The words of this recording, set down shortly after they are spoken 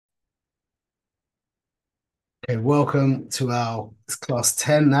Okay, welcome to our class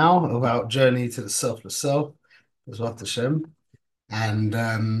 10 now of our journey to the selfless self, as well to Shem.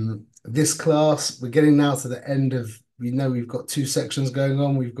 And this class, we're getting now to the end of, we know we've got two sections going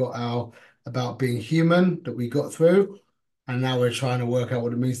on. We've got our about being human that we got through, and now we're trying to work out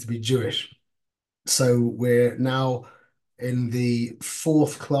what it means to be Jewish. So we're now in the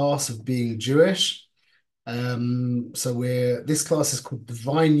fourth class of being Jewish. So this class is called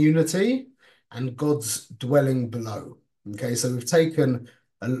Divine Unity and God's Dwelling Below. Okay, so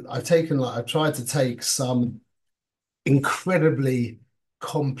I've tried to take some incredibly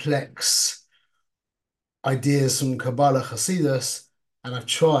complex ideas from Kabbalah Hasidus, and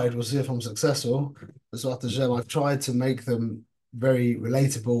we'll see if I'm successful. I've tried to make them very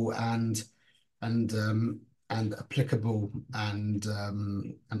relatable and and applicable and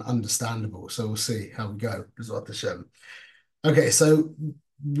understandable. So we'll see how we go. B'ezrat Hashem. Okay, so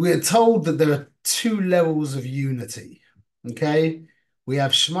we're told that there are two levels of unity. Okay, we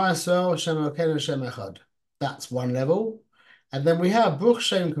have Shema Yisrael, Hashem Elokeinu, Hashem Echad. That's one level, and then we have Baruch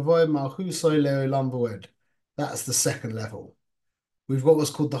Shem Kavod Malchusoi Le'olam V'Oed. That's the second level. We've got what's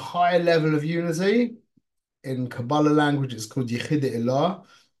called the higher level of unity. In Kabbalah language, it's called Yechida Ilah,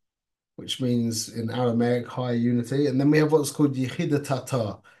 which means in Aramaic high unity. And then we have what's called Yechida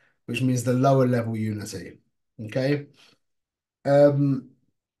Tata, which means the lower level unity. Okay. Um,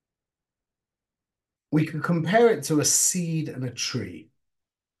 we can compare it to a seed and a tree.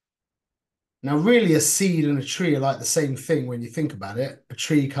 Now, really, a seed and a tree are like the same thing when you think about it. A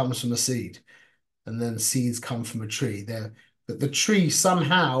tree comes from a seed, and then seeds come from a tree. But the tree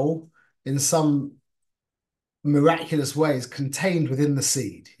somehow, in some miraculous way, is contained within the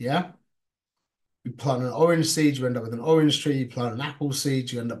seed. Yeah. You plant an orange seed, you end up with an orange tree. You plant an apple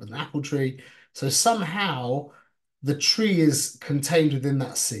seed, you end up with an apple tree. So somehow the tree is contained within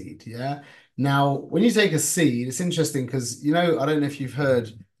that seed. Yeah. Now, when you take a seed, it's interesting because, I don't know if you've heard,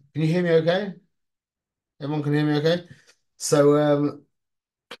 can you hear me okay? Everyone can hear me okay? So,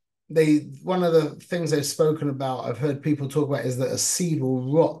 one of the things they've spoken about, I've heard people talk about, is that a seed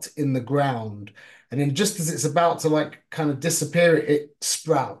will rot in the ground, and then just as it's about to like kind of disappear, it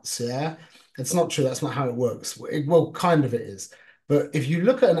sprouts. Yeah, it's not true. That's not how it works. Well, kind of it is. But if you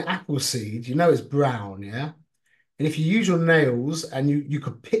look at an apple seed, you know it's brown. Yeah, and if you use your nails and you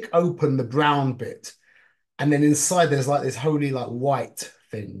could pick open the brown bit, and then inside there's like this holy like white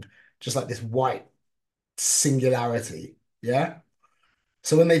thing, just like this white singularity. Yeah.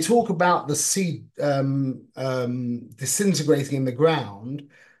 So when they talk about the seed disintegrating in the ground,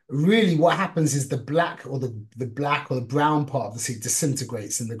 really what happens is the black or the brown part of the seed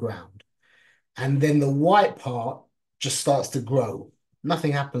disintegrates in the ground. And then the white part just starts to grow.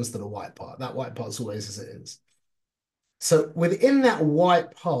 Nothing happens to the white part. That white part's always as it is. So within that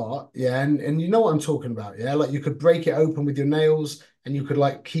white part, yeah, and you know what I'm talking about, yeah? Like you could break it open with your nails and you could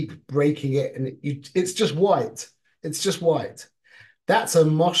like keep breaking it and it's just white. It's just white. That's a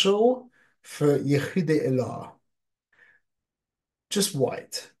moshel for Yechide Ilah. Just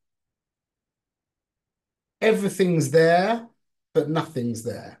white. Everything's there, but nothing's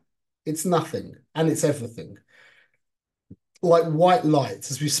there. It's nothing, and it's everything. Like white light,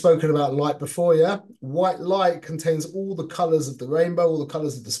 as we've spoken about light before, yeah? White light contains all the colors of the rainbow, all the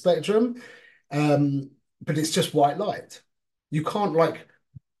colors of the spectrum, but it's just white light. You can't like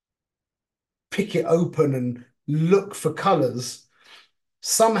pick it open and look for colors.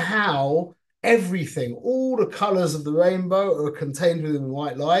 Somehow everything, all the colors of the rainbow are contained within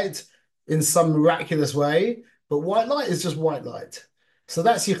white light in some miraculous way. But white light is just white light. So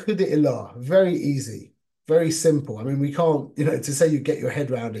that's Yichud Ilah. Very easy, very simple. I mean, we can't, to say you get your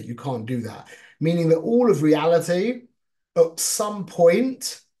head around it, you can't do that. Meaning that all of reality at some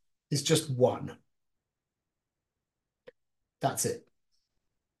point is just one. That's it.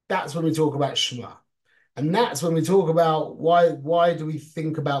 That's when we talk about Shema. And that's when we talk about why do we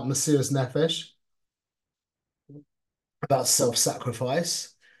think about Mesiras Nefesh, about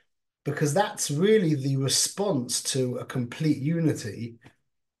self-sacrifice, because that's really the response to a complete unity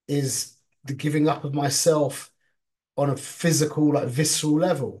is the giving up of myself on a physical, like visceral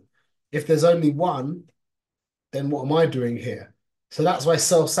level. If there's only one, then what am I doing here? So that's why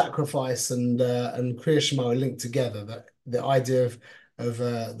self-sacrifice and Kriya Shema are linked together. That the idea of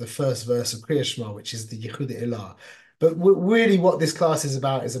the first verse of Kriya Shema, which is the Yehuda Ilah. But really, what this class is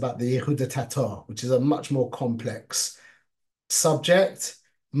about the Yehuda Tata, which is a much more complex subject,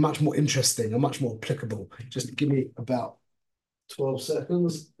 much more interesting and much more applicable. Just give me about 12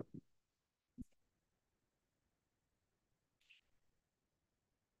 seconds.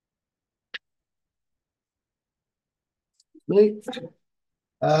 Me.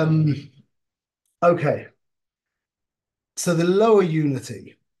 Um, okay. So the lower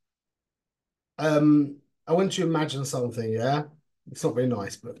unity. Um, I want you to imagine something, yeah? It's not very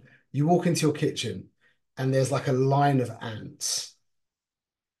nice, but you walk into your kitchen and there's like a line of ants.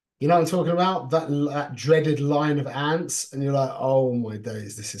 You know what I'm talking about? That dreaded line of ants, and you're like, oh my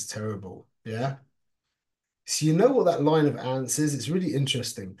days, this is terrible. Yeah. So you know what that line of ants is? It's really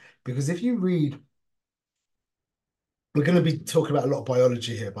interesting because if you read, we're going to be talking about a lot of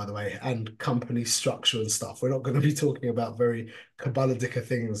biology here, by the way, and company structure and stuff. We're not going to be talking about very Kabbalah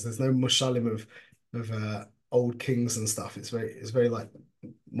things. There's no mushalim of old kings and stuff. It's very like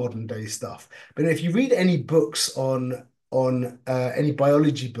modern day stuff. But if you read any books on any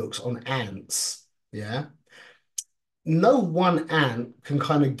biology books on ants, yeah, no one ant can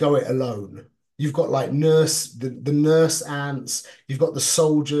kind of go it alone. You've got like the nurse ants, you've got the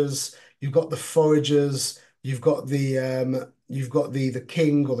soldiers, you've got the foragers, you've got the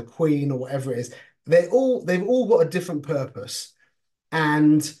king or the queen or whatever it is. They've all got a different purpose.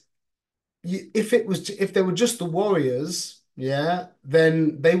 And if they were just the warriors, yeah,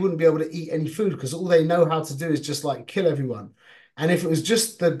 then they wouldn't be able to eat any food because all they know how to do is just like kill everyone. And if it was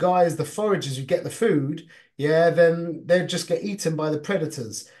just the guys, the foragers who get the food, yeah, then they'd just get eaten by the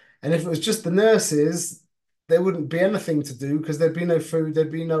predators. And if it was just the nurses, there wouldn't be anything to do because there'd be no food,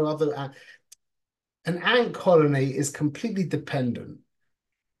 there'd be no other. An ant colony is completely dependent.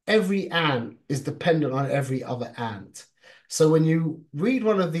 Every ant is dependent on every other ant. So when you read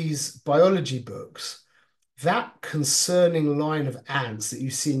one of these biology books, that concerning line of ants that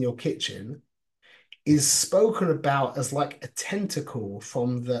you see in your kitchen is spoken about as like a tentacle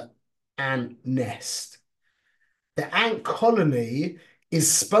from the ant nest. The ant colony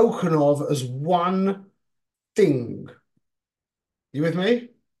is spoken of as one thing. You with me?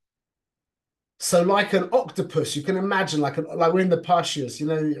 So, like an octopus, you can imagine like we're in the pastures. You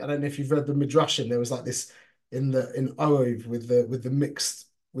know, I don't know if you've read the Midrashim. There was like this in Oiv with the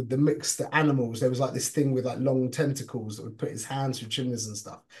mixed animals. There was like this thing with like long tentacles that would put his hands through chimneys and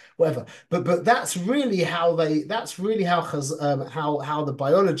stuff. Whatever. But that's really how the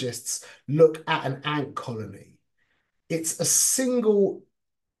biologists look at an ant colony. It's a single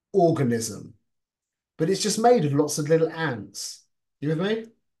organism, but it's just made of lots of little ants. You with me?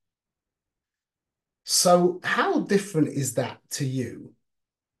 So, how different is that to you?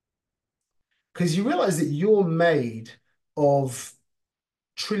 Because you realize that you're made of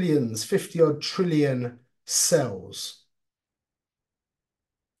trillions, 50 odd trillion cells.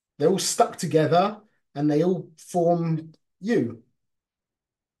 They're all stuck together and they all form you.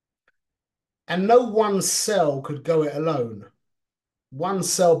 And no one cell could go it alone. One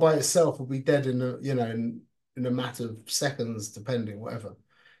cell by itself will be dead in a matter of seconds, depending, whatever.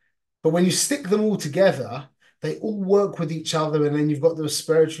 But when you stick them all together, they all work with each other, and then you've got the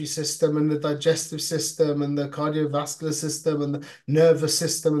respiratory system and the digestive system and the cardiovascular system and the nervous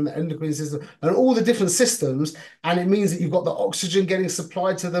system and the endocrine system and all the different systems. And it means that you've got the oxygen getting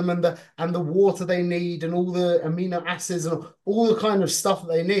supplied to them and the water they need and all the amino acids and all the kind of stuff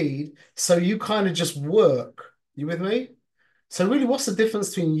that they need. So you kind of just work. You with me? So really, what's the difference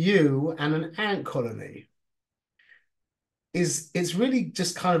between you and an ant colony? Is it's really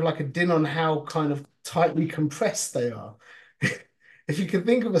just kind of like a din on how kind of tightly compressed they are. If you can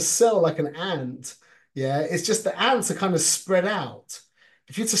think of a cell like an ant, yeah, it's just the ants are kind of spread out.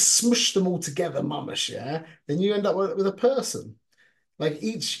 If you to smush them all together, mamish, yeah, then you end up with a person. Like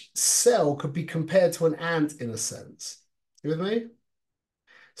each cell could be compared to an ant in a sense. You with me?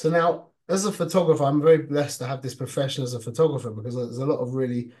 So now, as a photographer, I'm very blessed to have this profession as a photographer because there's a lot of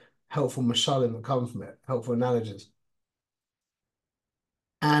really helpful mashalim that come from it, helpful analogies.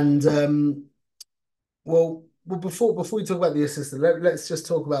 And well, before we talk about the assistant, let's just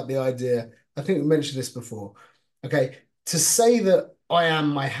talk about the idea. I think we mentioned this before. Okay, to say that I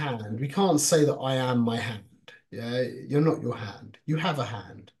am my hand, we can't say that I am my hand. Yeah, you're not your hand. You have a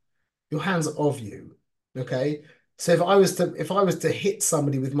hand. Your hand's of you. Okay. So if I was to hit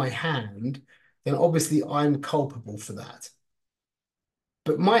somebody with my hand, then obviously I'm culpable for that.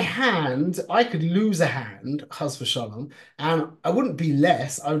 But my hand, I could lose a hand, chas v'shalom, and I wouldn't be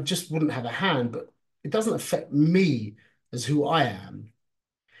less. I just wouldn't have a hand, but it doesn't affect me as who I am.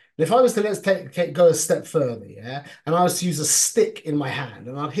 And if I was to go a step further, yeah, and I was to use a stick in my hand,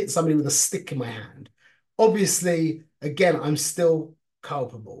 and I'd hit somebody with a stick in my hand, obviously, again, I'm still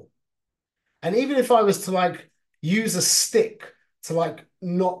culpable. And even if I was to like use a stick to like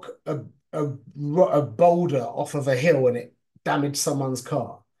knock a boulder off of a hill and it damaged someone's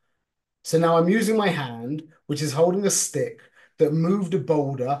car. So now I'm using my hand, which is holding a stick that moved a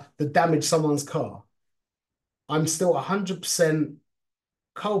boulder that damaged someone's car. I'm still 100%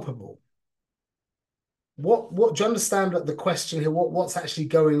 culpable. what do you understand the question here? What's actually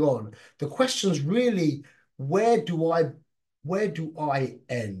going on? The question's really where do I where do I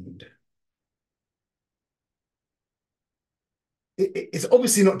end? It's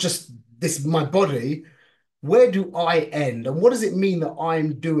obviously not just this my body. Where do I end? And what does it mean that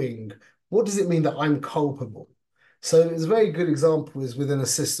I'm doing? What does it mean that I'm culpable? So it's a very good example is with an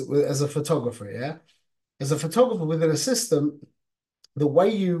assistant as a photographer, yeah? As a photographer with an assistant, the way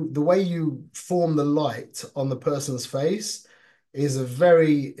you form the light on the person's face is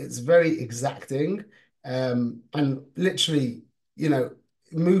it's very exacting, and literally, you know,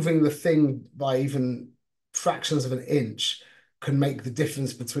 moving the thing by even fractions of an inch can make the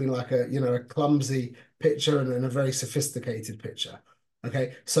difference between like a clumsy picture and a very sophisticated picture.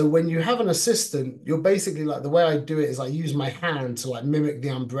 Okay, so when you have an assistant, you're basically like the way I do it is I use my hand to like mimic the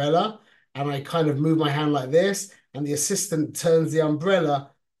umbrella, and I kind of move my hand like this, and the assistant turns the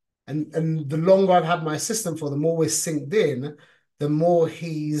umbrella. And the longer I've had my assistant for, the more we're synced in, the more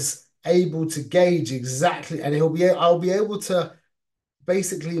he's able to gauge exactly, and I'll be able to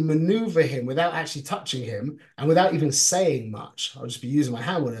basically maneuver him without actually touching him and without even saying much. I'll just be using my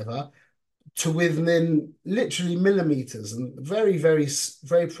hand, whatever, to within literally millimeters and very, very,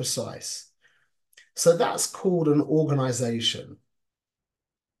 very precise. So that's called an organization.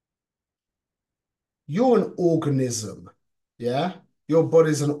 You're an organism. Yeah. Your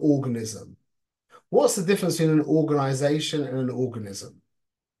body's an organism. What's the difference between an organization and an organism?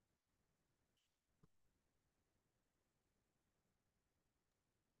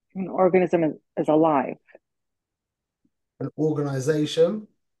 An organism is alive. An organization,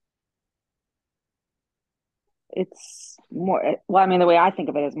 It's more, well, I mean, the way I think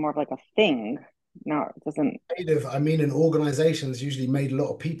of it is more of like a thing. No, it doesn't. I mean, an organization is usually made a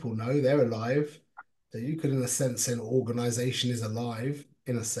lot of people know they're alive. So you could, in a sense, say an organization is alive,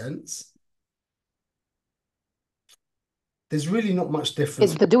 in a sense. There's really not much It's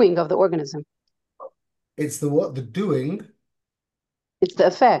difference. the doing of the organism. It's the what? The doing. It's the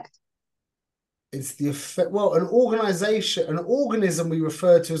effect. It's the effect. Well, an organization, an organism we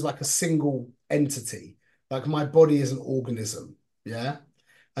refer to as like a single entity. Like my body is an organism. Yeah.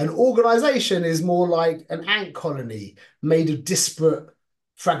 An organization is more like an ant colony made of disparate,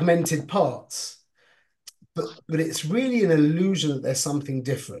 fragmented parts. But it's really an illusion that there's something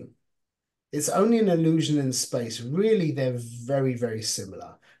different. It's only an illusion in space. Really, they're very, very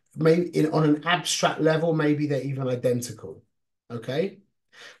similar. Maybe on an abstract level, maybe they're even identical. Okay.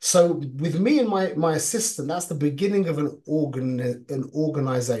 So with me and my assistant, that's the beginning of an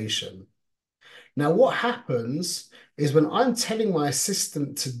organization. Now, what happens is when I'm telling my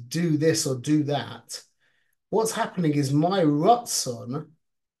assistant to do this or do that, what's happening is my rutson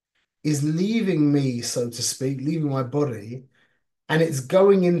is leaving me, so to speak, leaving my body, and it's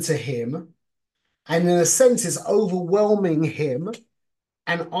going into him. And in a sense, it's overwhelming him.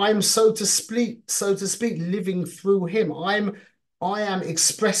 And I'm, so to speak, living through him. I am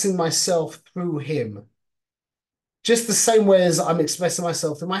expressing myself through him. Just the same way as I'm expressing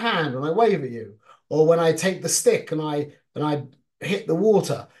myself through my hand when I wave at you, or when I take the stick and I hit the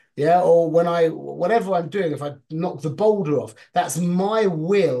water, yeah, or when I whatever I'm doing, if I knock the boulder off, that's my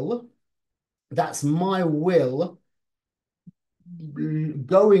will. That's my will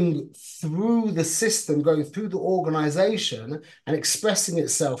going through the system, going through the organization and expressing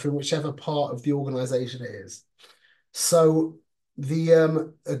itself in whichever part of the organization it is. So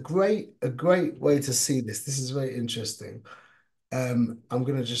a great way to see this. This is very interesting. I'm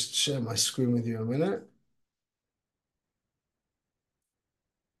gonna just share my screen with you in a minute.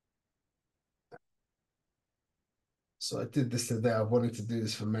 So I did this today. I've wanted to do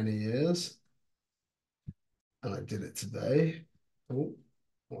this for many years, and I did it today. Oh,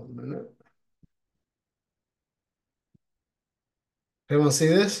 1 minute. Everyone see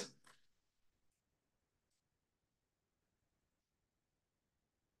this?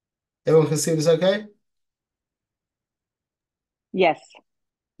 Everyone can see this okay? Yes.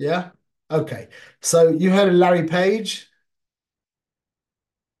 Yeah? Okay. So you heard of Larry Page?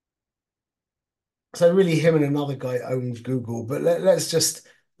 So really him and another guy owns Google, but let's just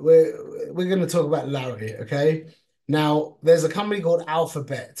we're going to talk about Larry, okay? Now, there's a company called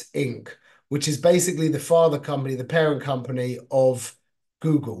Alphabet Inc., which is basically the father company, the parent company of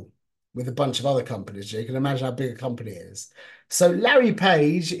Google, with a bunch of other companies. You can imagine how big a company it is. So Larry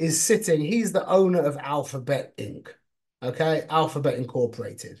Page is sitting, he's the owner of Alphabet Inc., okay? Alphabet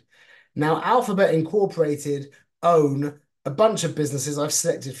Incorporated. Now, Alphabet Incorporated own a bunch of businesses. I've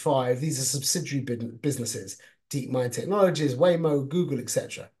selected five. These are subsidiary businesses: DeepMind Technologies, Waymo, Google,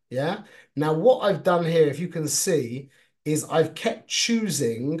 etc. Yeah. Now, what I've done here, if you can see, is I've kept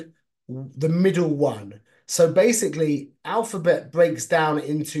choosing the middle one. So basically, Alphabet breaks down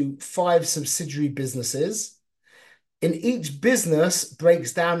into 5 subsidiary businesses. In each business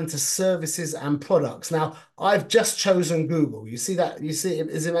breaks down into services and products. Now, I've just chosen Google. You see that? You see,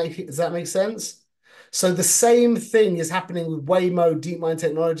 does that make sense? So the same thing is happening with Waymo, DeepMind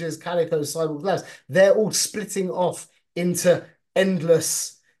Technologies, Calico, Cyborg Labs. They're all splitting off into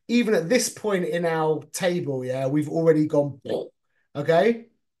endless. Even at this point in our table, yeah, we've already gone, okay?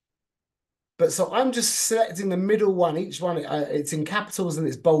 But so I'm just selecting the middle one. Each one, it's in capitals and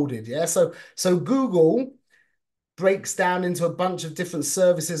it's bolded, yeah? So Google breaks down into a bunch of different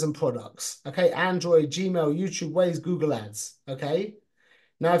services and products. Okay, Android, Gmail, YouTube, Waze, Google Ads. Okay,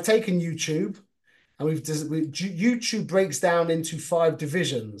 now I've taken YouTube and YouTube breaks down into 5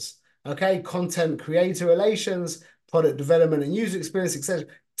 divisions. Okay, content creator relations, product development and user experience, etc.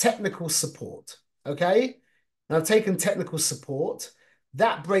 Technical support. Okay, now I've taken technical support.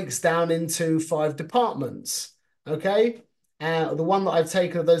 That breaks down into 5 departments. Okay, the one that I've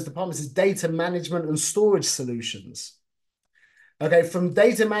taken of those departments is data management and storage solutions. Okay, from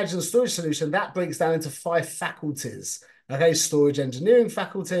data management and storage solution, that breaks down into 5 faculties. Okay, storage engineering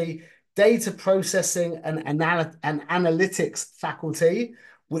faculty, data processing and analytics faculty,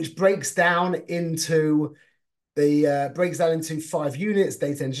 which breaks down into breaks down into 5 units: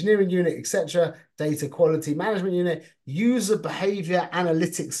 data engineering unit, etc., data quality management unit, user behavior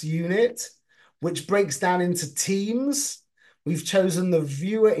analytics unit, which breaks down into teams. We've chosen the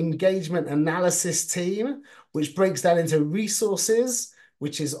viewer engagement analysis team, which breaks down into resources,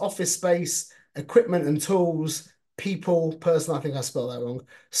 which is office space, equipment and tools, people, person, I think I spelled that wrong,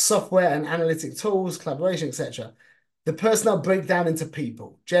 software and analytic tools, collaboration, etc. The personnel break down into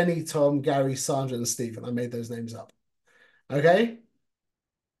people: Jenny, Tom, Gary, Sandra, and Stephen. I made those names up. Okay.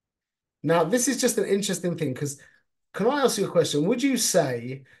 Now, this is just an interesting thing because can I ask you a question? Would you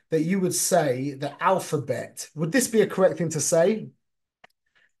say that you would say that Alphabet, would this be a correct thing to say?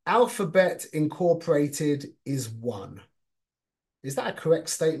 Alphabet Incorporated is 1. Is that a correct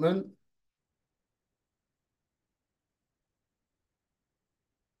statement?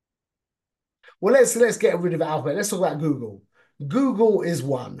 Well, let's get rid of Alphabet. Let's talk about Google. Google is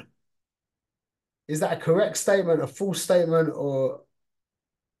 1. Is that a correct statement, a false statement, or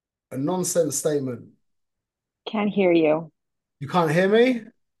a nonsense statement? Can't hear you. You can't hear me?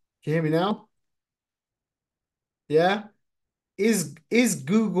 Can you hear me now? Yeah. Is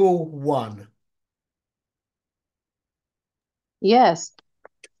Google 1? Yes.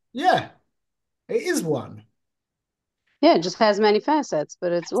 Yeah, it is 1. Yeah, it just has many facets,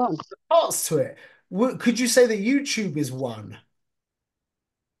 but it's one. Parts to it. Could you say that YouTube is 1?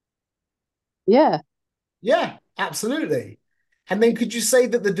 Yeah. Yeah, absolutely. And then could you say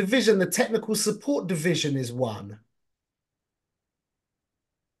that the division, the technical support division, is 1?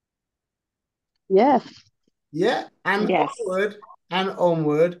 Yeah. Yeah, and Yes. onward and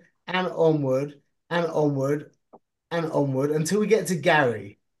onward and onward and onward and onward until we get to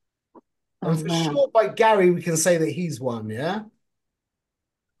Gary. Oh And for man. sure, by Gary, we can say that he's 1, yeah?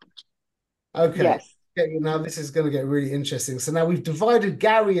 Okay. Yes. Okay, now this is going to get really interesting. So now we've divided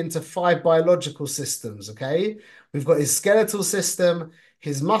Gary into 5 biological systems, okay? We've got his skeletal system,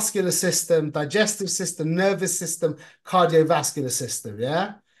 his muscular system, digestive system, nervous system, cardiovascular system,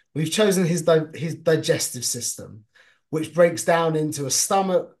 yeah? We've chosen his digestive system, which breaks down into a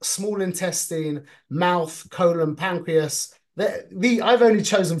stomach, small intestine, mouth, colon, pancreas. I've only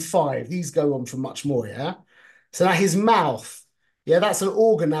chosen 5. These go on for much more, yeah? So now his mouth. Yeah, that's an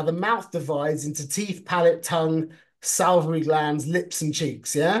organ. Now the mouth divides into teeth, palate, tongue, salivary glands, lips, and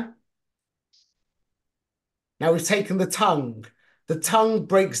cheeks. Yeah. Now we've taken the tongue. The tongue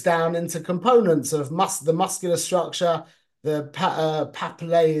breaks down into components of the muscular structure. The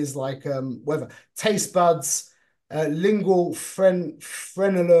papillae is like whatever. Taste buds, lingual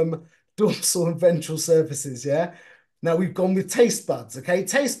frenulum, dorsal and ventral surfaces. Yeah. Now we've gone with taste buds. Okay,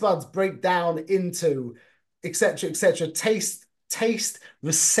 taste buds break down into etc. etc. Taste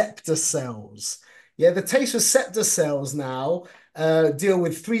receptor cells. Yeah, the taste receptor cells now deal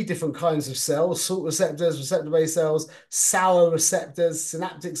with 3 different kinds of cells: salt receptors, receptor-based cells, sour receptors,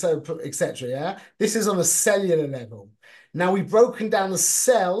 synaptic cells, etc. Yeah, this is on a cellular level. Now we've broken down the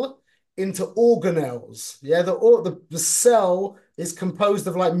cell into organelles. Yeah, the cell is composed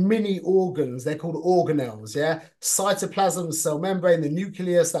of like mini organs. They're called organelles. Yeah, cytoplasm, cell membrane, the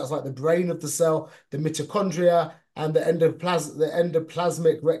nucleus, that's like the brain of the cell, the mitochondria, and the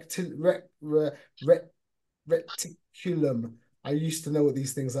endoplasmic reticulum. I used to know what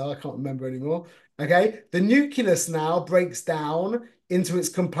these things are. I can't remember anymore. Okay. The nucleus now breaks down into its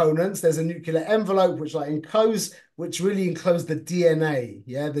components. There's a nuclear envelope which like encodes which really enclose the DNA.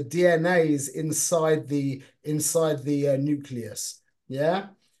 Yeah, the DNA is inside the nucleus. Yeah,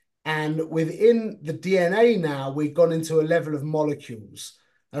 and within the DNA now, we've gone into a level of molecules.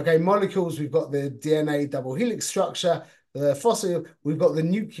 Okay, molecules, we've got the DNA double helix structure, the fossil, we've got the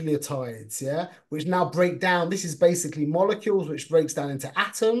nucleotides, yeah, which now break down. This is basically molecules, which breaks down into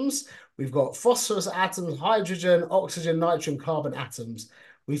atoms. We've got phosphorus atoms, hydrogen, oxygen, nitrogen, carbon atoms.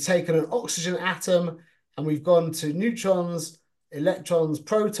 We've taken an oxygen atom and we've gone to neutrons, electrons,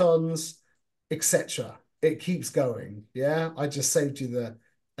 protons, etc. It keeps going. Yeah, I just saved you the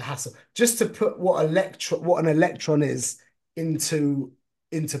hassle. Just to put what an electron is into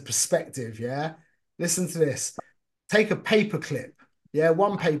perspective. Yeah, listen to this. Take a paper clip. Yeah,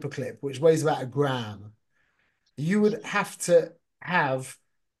 one paper clip, which weighs about a gram. You would have to have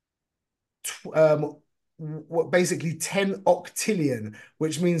what basically 10 octillion,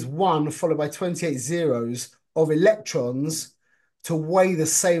 which means one followed by 28 zeros of electrons to weigh the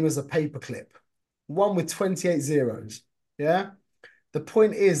same as a paperclip. One with 28 zeros. Yeah. The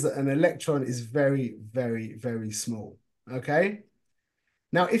point is that an electron is very, very, very small. Okay.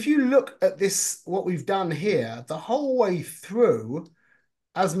 Now, if you look at this, what we've done here, the whole way through,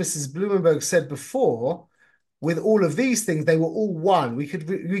 as Mrs. Blumenberg said before, with all of these things, they were all one. We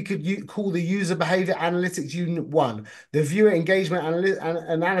could call the user behavior analytics unit one, the viewer engagement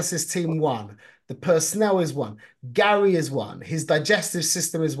analysis team one, the personnel is one, Gary is one, his digestive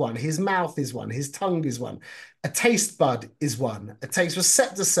system is one, his mouth is one, his tongue is one, a taste bud is one, a taste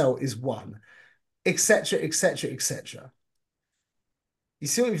receptor cell is one, etc., etc., etc. You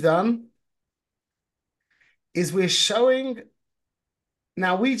see what we've done? Is we're showing.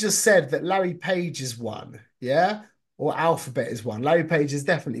 Now, we just said that Larry Page is one, yeah? Or Alphabet is one. Larry Page is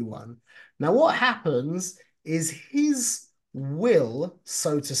definitely one. Now, what happens is his will,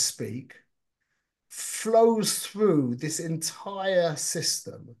 so to speak, flows through this entire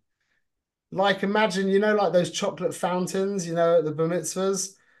system. Like, imagine, like those chocolate fountains, at the bar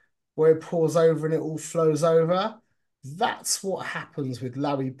mitzvahs, where it pours over and it all flows over. That's what happens with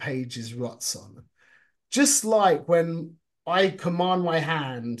Larry Page's Ratzon. Just like when I command my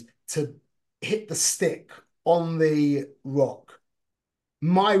hand to hit the stick on the rock,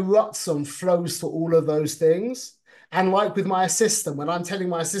 my Ratzon flows to all of those things. And like with my assistant, when I'm telling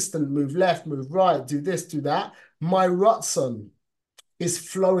my assistant, move left, move right, do this, do that, my Ratzon is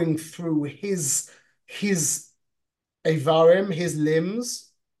flowing through his Avarim, his limbs.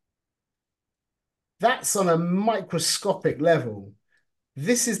 That's on a microscopic level.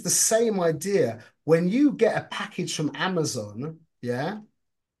 This is the same idea. When you get a package from Amazon, yeah,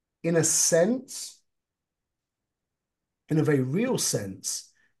 in a sense, in a very real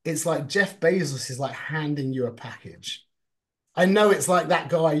sense, it's like Jeff Bezos is like handing you a package. I know it's like that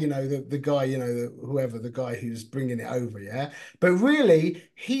guy, the guy, whoever, the guy who's bringing it over, yeah? But really,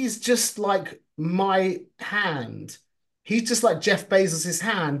 he's just like my hand. He's just like Jeff Bezos's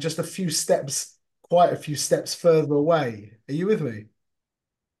hand, just quite a few steps further away. Are you with me?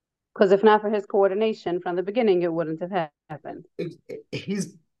 Because if not for his coordination from the beginning, it wouldn't have happened.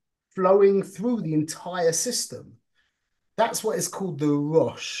 He's flowing through the entire system. That's what is called the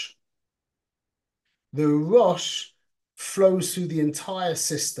Rosh. The Rosh flows through the entire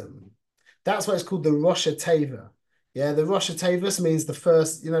system. That's why it's called the Rosh Teva. Yeah, the Rosh Tevas means the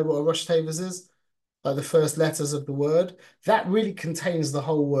first, you know what a Rosh Tevas is? Like the first letters of the word. That really contains the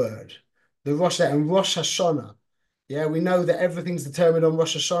whole word. The Rosh and Rosh Hashanah. Yeah, we know that everything's determined on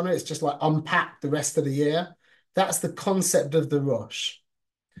Rosh Hashanah. It's just like unpack the rest of the year. That's the concept of the Rosh.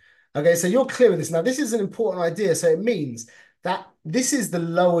 Okay, so you're clear with this. Now, this is an important idea. So it means that this is the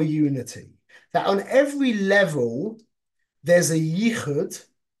lower unity. That on every level, there's a yichud,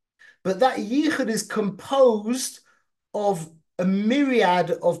 but that yichud is composed of a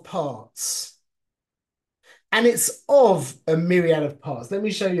myriad of parts. And it's of a myriad of parts. Let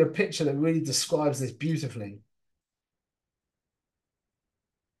me show you a picture that really describes this beautifully.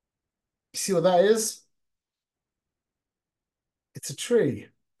 You see what that is? It's a tree.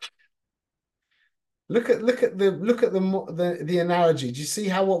 Look at the analogy. Do you see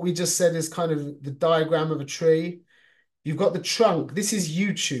how what we just said is kind of the diagram of a tree? You've got the trunk. This is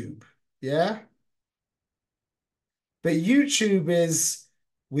YouTube, yeah? But YouTube is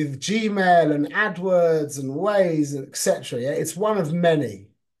with Gmail and AdWords and Waze and etc. Yeah, it's one of many.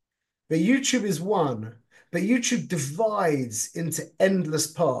 But YouTube is one. But YouTube divides into endless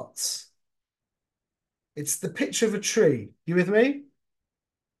parts. It's the picture of a tree. You with me?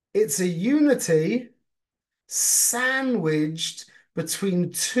 It's a unity sandwiched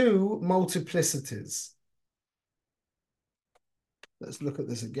between two multiplicities. Let's look at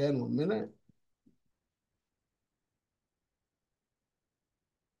this again, 1 minute.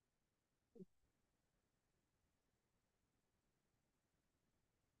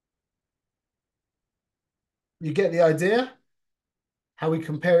 You get the idea? How we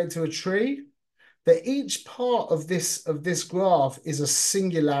compare it to a tree? That each part of this graph is a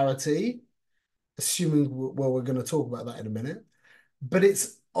singularity, assuming, well, we're going to talk about that in a minute, but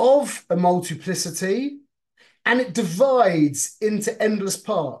it's of a multiplicity and it divides into endless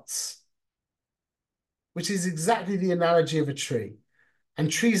parts, which is exactly the analogy of a tree.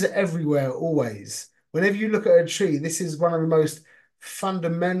 And trees are everywhere, always. Whenever you look at a tree, this is one of the most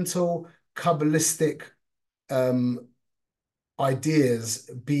fundamental Kabbalistic um, ideas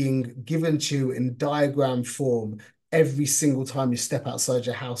being given to you in diagram form every single time you step outside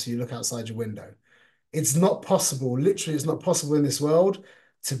your house or you look outside your window. It's not possible, literally, it's not possible in this world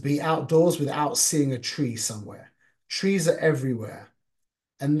to be outdoors without seeing a tree somewhere. Trees are everywhere.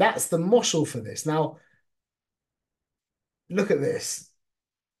 And that's the moshel for this. Now, look at this.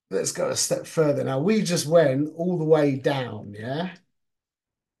 Let's go a step further. Now, we just went all the way down, yeah?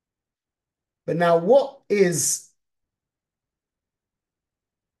 But now, what is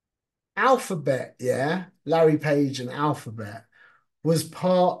Alphabet, yeah? Larry Page and Alphabet was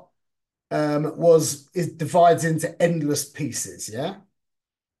part, it divides into endless pieces, yeah?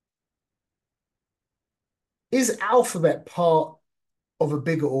 Is Alphabet part of a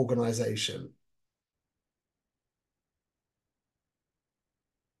bigger organization?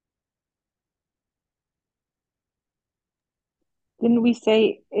 Didn't we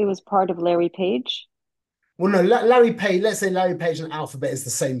say it was part of Larry Page? Well, no, Larry Page, let's say Larry Page and Alphabet is the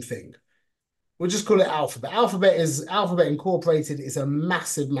same thing. We'll just call it Alphabet. Alphabet Incorporated is a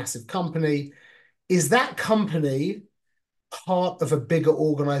massive, massive company. Is that company part of a bigger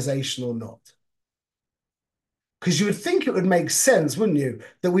organization or not? Because you would think it would make sense, wouldn't you?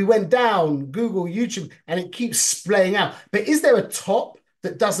 That we went down Google, YouTube, and it keeps splaying out. But is there a top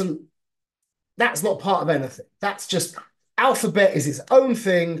that doesn't, that's not part of anything. That's just Alphabet is its own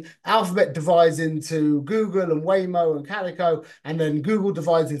thing. Alphabet divides into Google and Waymo and Calico, and then Google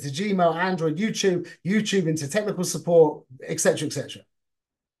divides into Gmail, Android, YouTube into technical support, etc., etc.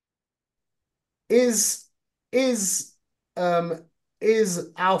 Is is um is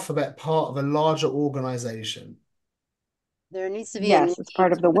Alphabet part of a larger organization? There needs to be a Yes, it's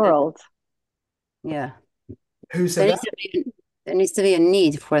part need of the for the, world. yeah. Who There said needs that? to be there needs to be a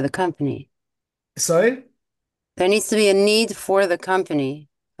need for the company. Sorry? There needs to be a need for the company.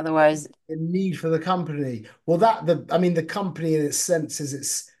 Otherwise, The need for the company. Well, I mean, the company in its sense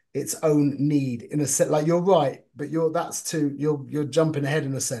is its own need in a sense. Like you're right, but you're jumping ahead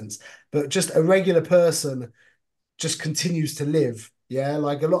in a sense. But just a regular person just continues to live. Yeah,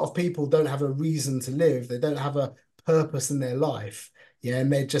 like a lot of people don't have a reason to live. They don't have a purpose in their life. Yeah,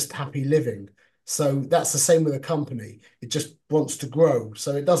 and they're just happy living. So that's the same with a company. It just wants to grow.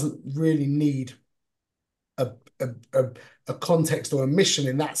 So it doesn't really need a, a, a, a context or a mission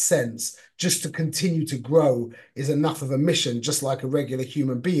in that sense. Just to continue to grow is enough of a mission, just like a regular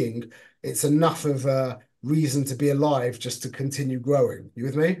human being. It's enough of a reason to be alive just to continue growing. You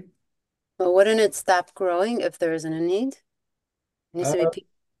with me? but wouldn't it stop growing if there isn't a need? It needs Uh, to be people.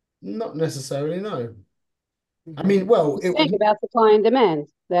 Not necessarily, no. I Mhm. mean, well, Just think about supply and demand,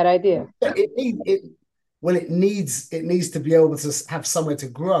 that idea. it need it well, it needs to be able to have somewhere to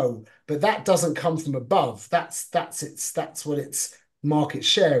grow, but that doesn't come from above. That's what its market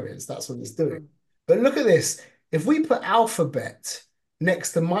share is. That's what it's doing. Mm. But look at this. If we put Alphabet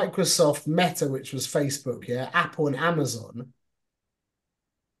next to Microsoft, Meta, which was Facebook, yeah, Apple and Amazon,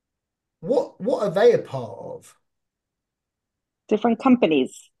 what are they a part of? Different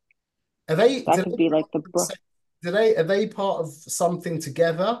companies. Are they That do could they be like the are they part of something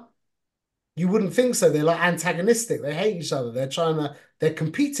together? You wouldn't think so. They're like antagonistic. They hate each other. They're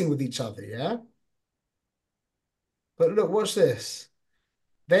competing with each other, yeah? But look, watch this.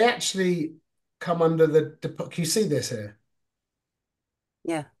 They actually come under can you see this here?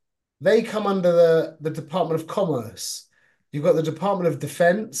 Yeah. They come under the Department of Commerce. You've got the Department of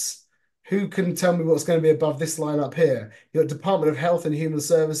Defense. Who can tell me what's going to be above this line up here? You've got Department of Health and Human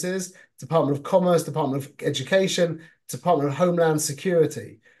Services, Department of Commerce, Department of Education, Department of Homeland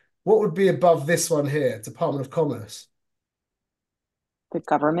Security. What would be above this one here? Department of Commerce.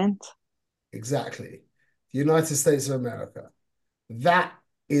 government. Exactly. The United States of America. That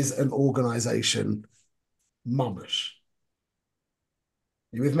is an organization, mummish.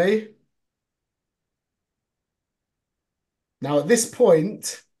 You with me? Now, at this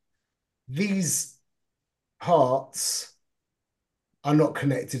point, these parts are not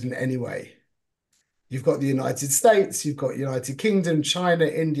connected in any way. You've got the United States, you've got United Kingdom, China,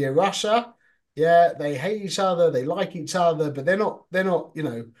 India, Russia. Yeah, they hate each other, they like each other, but they're not,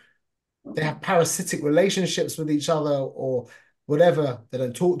 they have parasitic relationships with each other or whatever. They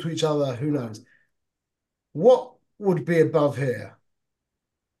don't talk to each other, who knows? What would be above here?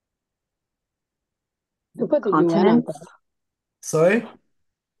 You put the UN on Continents. top. Sorry?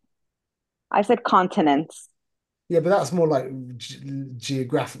 I said continents. Yeah, but that's more like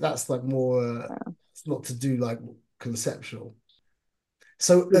geographic. That's like more, Uh, it's not to do like conceptual.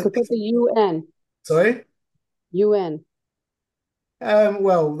 So, You could put the UN. sorry? UN.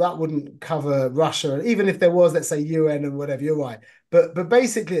 Well, that wouldn't cover Russia. Even if there was, let's say, UN and whatever, you're right. But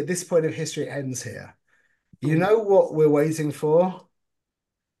basically, at this point of history, it ends here. You Mm. know what we're waiting for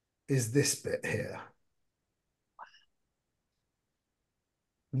is this bit here.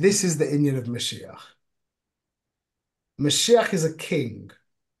 This is the Inyan of Mashiach. Mashiach is a king,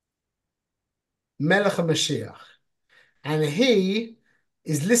 Melech HaMashiach, and he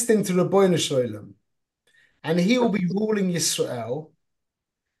is listening to Rabbeinu Shalom, and he will be ruling Yisrael,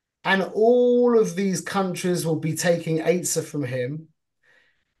 and all of these countries will be taking Eitzah from him,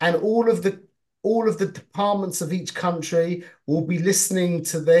 and all of the departments of each country will be listening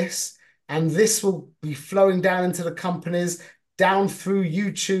to this, and this will be flowing down into the companies, down through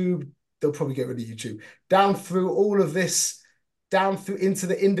YouTube. They'll probably get rid of YouTube. Down through all of this, down through into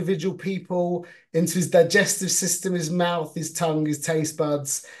the individual people, into his digestive system, his mouth, his tongue, his taste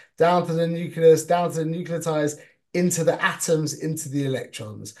buds, down to the nucleus, down to the nucleotides, into the atoms, into the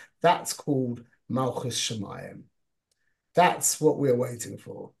electrons. That's called Malchus Shemayim. That's what we're waiting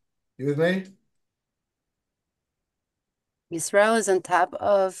for. You with me? Israel is on top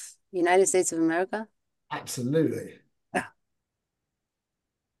of the United States of America? Absolutely. Yeah.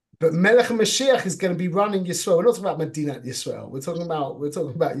 But Melech Mashiach is going to be running Yisrael. We're not talking about Medinat Yisrael. We're talking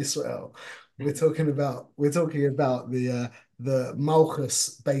about Yisrael. We're talking about the Malchus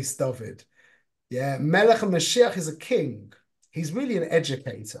based David. Yeah, Melech Mashiach is a king. He's really an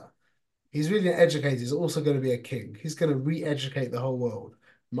educator. He's also going to be a king. He's going to re-educate the whole world,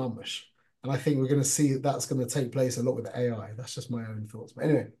 mamash. And I think we're going to see that's going to take place a lot with AI. That's just my own thoughts. But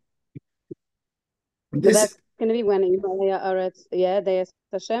anyway, So this that's going to be when Deis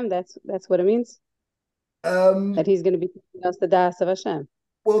Hashem. That's what it means. That um he's going to be teaching us the Das of Hashem.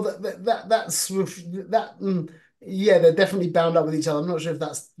 well yeah, they're definitely bound up with each other. I'm not sure if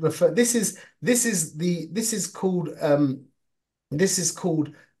that's refer. This is called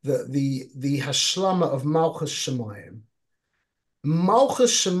the Hashlama of Malchus Shemayim.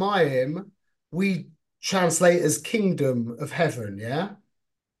 Malchus Shemayim we translate as kingdom of heaven, yeah?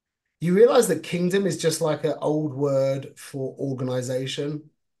 You realize that kingdom is just like an old word for organization.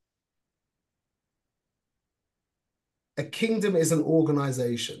 A kingdom is an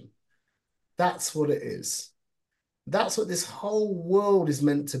organization. That's what it is. That's what this whole world is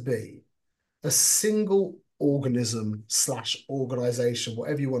meant to be. A single organism slash organization,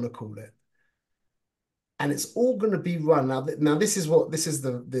 whatever you want to call it. And it's all going to be run. Now this is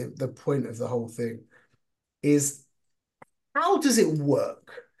the point of the whole thing is how does it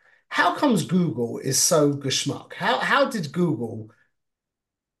work? How comes Google is so geschmuck? How did Google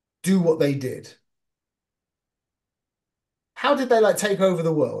do what they did? How did they like take over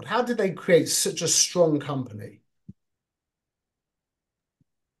the world? How did they create such a strong company?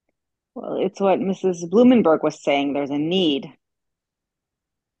 well, it's what Mrs. Blumenberg was saying. There's a need.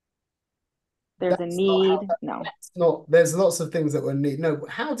 There's a That's not how need. No. that's not there's lots of things that were neat. No,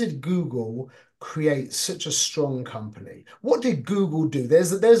 how did Google create such a strong company? What did Google do?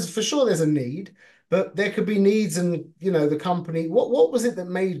 There's for sure there's a need, but there could be needs and the company. What was it that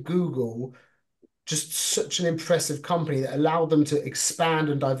made Google just such an impressive company that allowed them to expand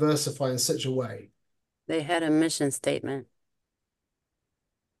and diversify in such a way? They had a mission statement.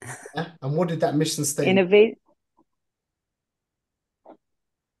 Yeah? And what did that mission statement? Innovate.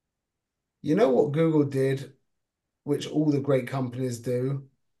 You know what Google did, which all the great companies do,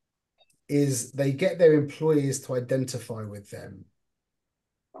 is they get their employees to identify with them.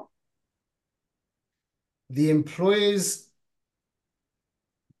 The employees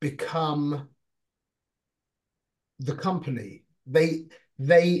become the company. They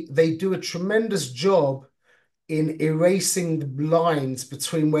do a tremendous job in erasing the lines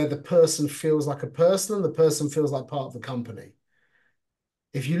between where the person feels like a person and the person feels like part of the company.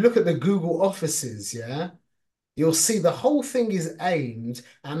 If you look at the Google offices, yeah, you'll see the whole thing is aimed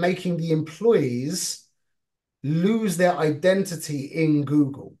at making the employees lose their identity in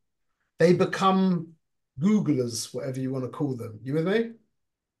Google. They become Googlers, whatever you want to call them. You with me?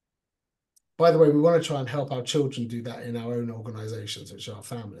 By the way, we want to try and help our children do that in our own organizations, which are our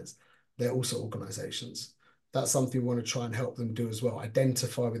families. They're also organizations. That's something we want to try and help them do as well.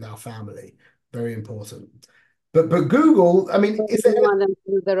 Identify with our family. Very important. But Google, I mean, We is there don't want them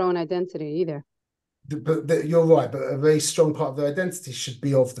to lose their own identity either. but you're right, but a very strong part of their identity should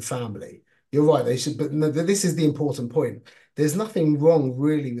be of the family. You're right. They should, but no, this is the important point. There's nothing wrong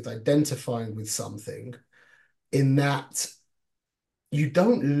really with identifying with something in that you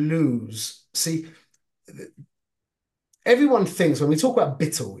don't lose. See, everyone thinks when we talk about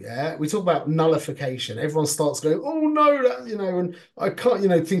bittul, yeah, we talk about nullification. Everyone starts going, "Oh no," and I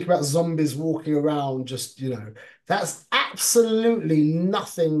can't, think about zombies walking around. Just, that's absolutely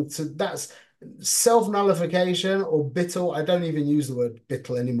nothing to. That's self-nullification or bittul. I don't even use the word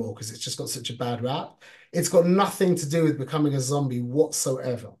bittul anymore because it's just got such a bad rap. It's got nothing to do with becoming a zombie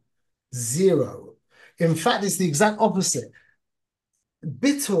whatsoever. Zero. In fact, it's the exact opposite.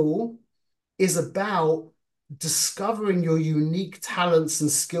 Bittul is about discovering your unique talents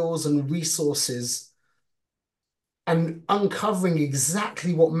and skills and resources and uncovering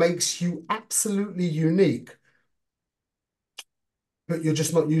exactly what makes you absolutely unique, but you're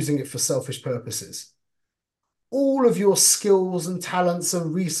just not using it for selfish purposes. All of your skills and talents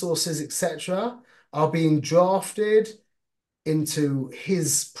and resources, etc., are being drafted into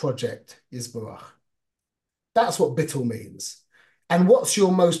his project, Yisbarach. That's what bittul means. And what's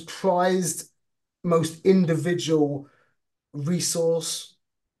your most prized, most individual resource?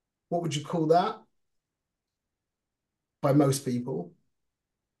 What would you call that by most people?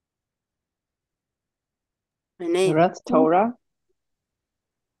 My name. That's Torah.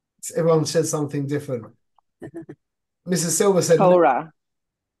 Everyone said something different. Mrs. Silver said, Torah.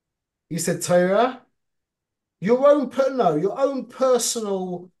 you said Torah? Your own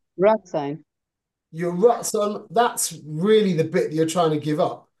personal, Ratzon. your Ratzon, that's really the bit that you're trying to give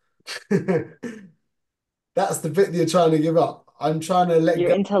up. That's the bit that you're trying to give up. I'm trying to let Your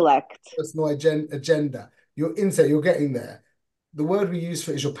go of intellect. personal agenda. Your insight, you're getting there. The word we use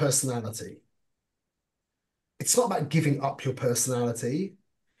for it is your personality. It's not about giving up your personality.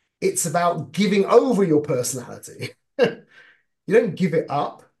 It's about giving over your personality. You don't give it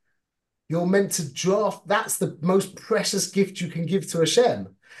up. You're meant to draft. That's the most precious gift you can give to Hashem.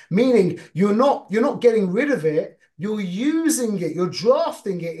 Meaning you're not getting rid of it. You're using it. You're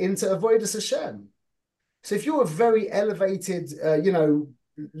drafting it into avodas Hashem. So if you're a very elevated,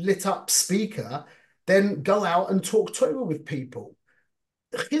 lit up speaker, then go out and talk Torah with people.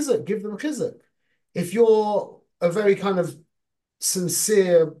 Chizuk, give them chizuk. If you're a very kind of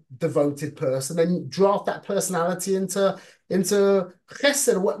sincere, devoted person, then draft that personality into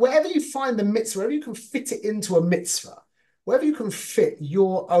chesed, wherever you find the mitzvah, wherever you can fit it into a mitzvah, wherever you can fit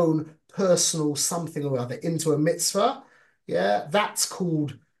your own personal something or other into a mitzvah, yeah, that's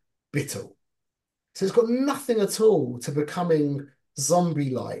called bittul. So it's got nothing at all to becoming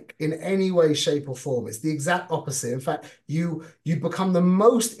zombie-like in any way, shape, or form. It's the exact opposite. In fact, you become the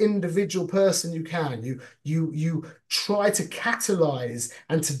most individual person you can. You try to catalyze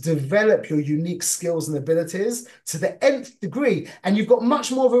and to develop your unique skills and abilities to the nth degree, and you've got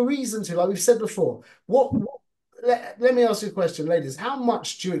much more of a reason to, like we've said before. Let me ask you a question, ladies. How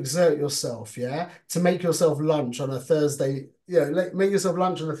much do you exert yourself, yeah, to make yourself lunch on a Thursday, make yourself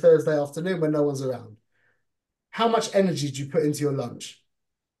lunch on a Thursday afternoon when no one's around? How much energy do you put into your lunch?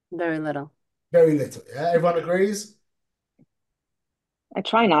 Very little. Very little, yeah? Everyone agrees? I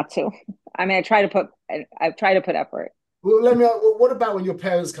try not to. I mean, I try to put effort. Well, what about when your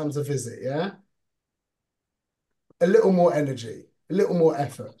parents come to visit, yeah? A little more energy, a little more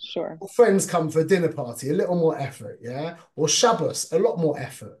effort. Sure. Or friends come for a dinner party, a little more effort, yeah? Or Shabbos, a lot more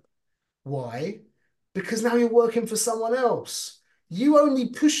effort. Why? Because now you're working for someone else. You only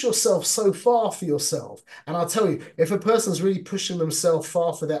push yourself so far for yourself. And I'll tell you, if a person's really pushing themselves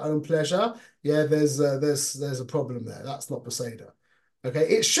far for their own pleasure, yeah, there's a problem there. That's not Beseda. Okay,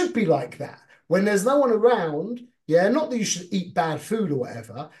 it should be like that. When there's no one around, yeah, not that you should eat bad food or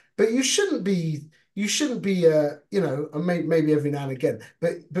whatever, but you shouldn't be maybe every now and again,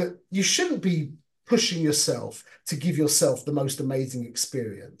 but you shouldn't be pushing yourself to give yourself the most amazing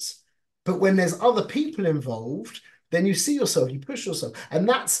experience. But when there's other people involved, then you see yourself, you push yourself. And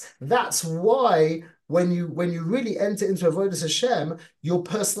that's why when you really enter into avodas Hashem, your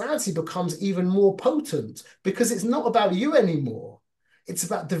personality becomes even more potent because it's not about you anymore. It's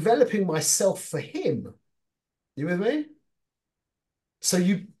about developing myself for him. You with me? So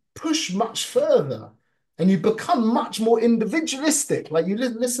you push much further and you become much more individualistic. Like you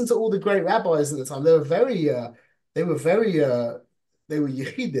listen to all the great rabbis at the time. They were very, they were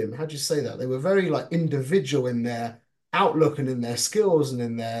yichidim. How do you say that? They were very like individual in their outlook and in their skills and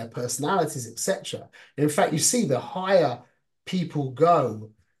in their personalities, etc. In fact, you see the higher people go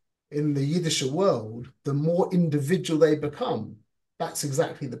in the Yiddish world, the more individual they become. That's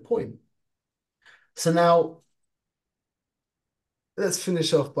exactly the point. So now let's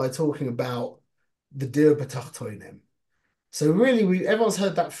finish off by talking about the Dir B'Tachtoinim. So really, everyone's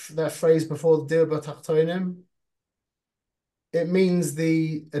heard that phrase before, dir b'tachtonim. It means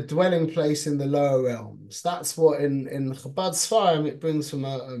a dwelling place in the lower realms. That's what in Chabad Sfarim it brings from a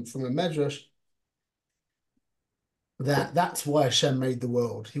medrash. That's why Hashem made the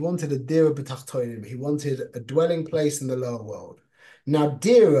world. He wanted a dira b'tachtonim. He wanted a dwelling place in the lower world. Now,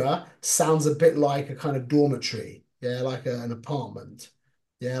 dira sounds a bit like a kind of dormitory, yeah, like an apartment,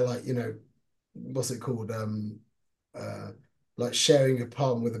 yeah, like what's it called? Like sharing a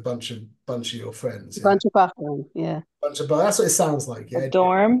apartment with a bunch of your friends, yeah, Bunch of popcorn. Yeah. but that's what it sounds like, A yeah,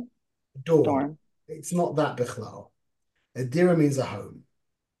 dorm. dorm. Dorm. It's not that bichlal. A dira means a home,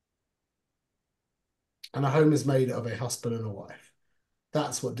 and a home is made of a husband and a wife.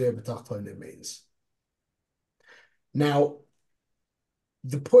 That's what dira b'tachtonim means. Now,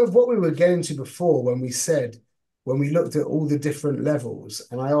 the point of what we were getting to before when we looked at all the different levels,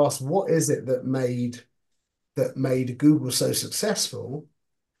 and I asked, what is it that made Google so successful,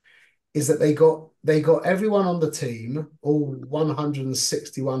 is that they got everyone on the team, all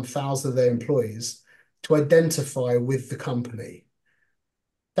 161,000 of their employees, to identify with the company.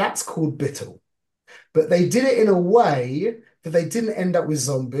 That's called Bittle. But they did it in a way that they didn't end up with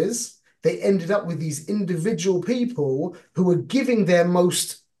zombies. They ended up with these individual people who were giving their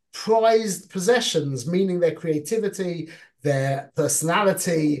most prized possessions, meaning their creativity, their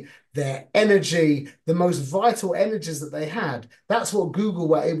personality, their energy, the most vital energies that they had. That's what Google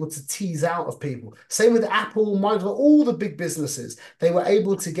were able to tease out of people. Same with Apple, Microsoft, all the big businesses. They were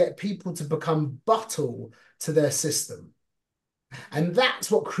able to get people to become buttle to their system. And that's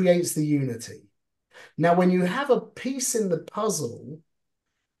what creates the unity. Now, when you have a piece in the puzzle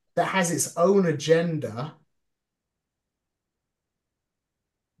that has its own agenda,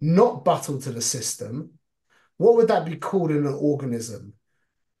 not buttled to the system, what would that be called in an organism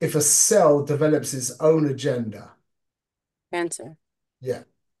if a cell develops its own agenda? Cancer. Yeah.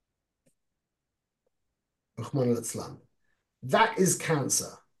 That is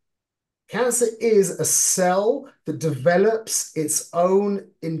cancer. Cancer is a cell that develops its own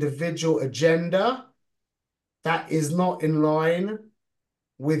individual agenda that is not in line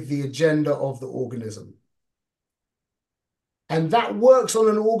with the agenda of the organism. And that works on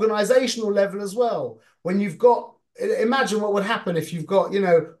an organizational level as well. When you've got, imagine what would happen if you've got,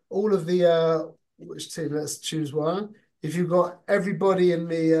 all of which team, let's choose one. If you've got everybody in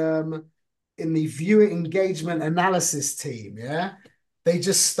the viewer engagement analysis team, yeah, they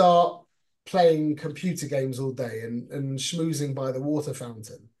just start playing computer games all day and schmoozing by the water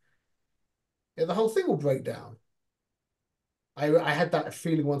fountain. Yeah, the whole thing will break down. I had that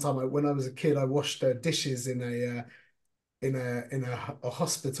feeling one time when I was a kid. I washed dishes in a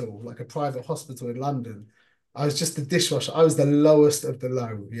hospital, like a private hospital in London. I was just the dishwasher. I was the lowest of the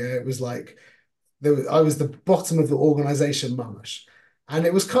low. Yeah, it was like I was the bottom of the organization, mamash. And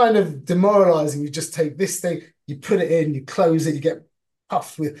it was kind of demoralizing. You just take this thing, you put it in, you close it, you get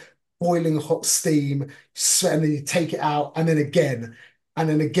puffed with boiling hot steam, sweat, and then you take it out, and then again, and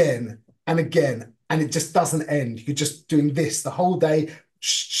then again, and again, and it just doesn't end. You're just doing this the whole day,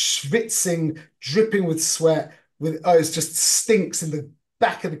 schwitzing, dripping with sweat, it just stinks in the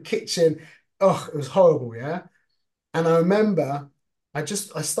back of the kitchen. Oh, it was horrible, yeah. And I remember I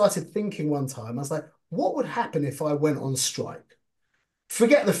started thinking one time, I was like, what would happen if I went on strike?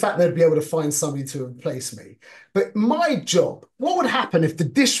 Forget the fact they'd be able to find somebody to replace me. But my job, what would happen if the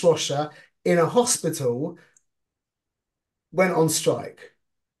dishwasher in a hospital went on strike?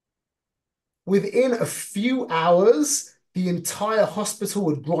 Within a few hours, the entire hospital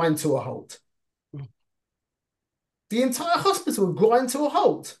would grind to a halt. The entire hospital would grind to a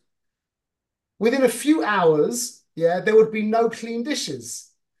halt. Within a few hours, yeah, there would be no clean dishes.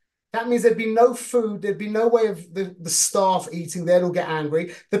 That means there'd be no food. There'd be no way of the staff eating. They'd all get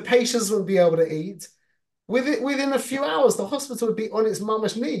angry. The patients wouldn't be able to eat. Within a few hours, the hospital would be on its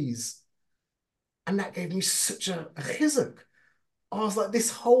mama's knees. And that gave me such a chizuk. I was like,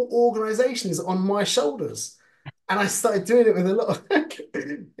 this whole organization is on my shoulders. And I started doing it with a lot of,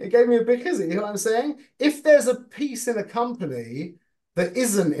 it gave me a big chizuk. You know what I'm saying? If there's a piece in a company that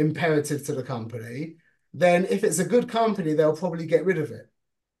isn't imperative to the company, then if it's a good company, they'll probably get rid of it.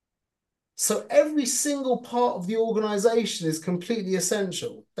 So every single part of the organization is completely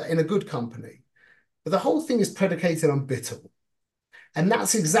essential in a good company. But the whole thing is predicated on bittul. And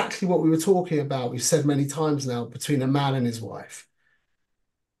that's exactly what we were talking about. We've said many times now, between a man and his wife.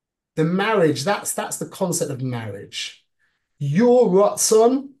 The marriage, that's the concept of marriage. Your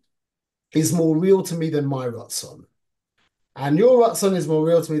Ratzon is more real to me than my Ratzon. And your Ratzon is more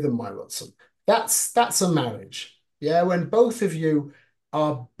real to me than my Ratzon. That's a marriage. Yeah, when both of you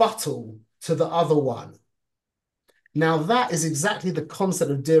are buttle to the other one. Now that is exactly the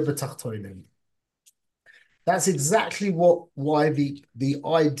concept of dir b'tachtonim. That's exactly why the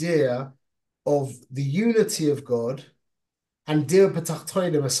idea of the unity of God and dir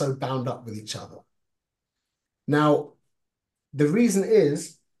b'tachtonim are so bound up with each other. Now, the reason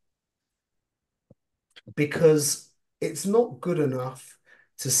is because it's not good enough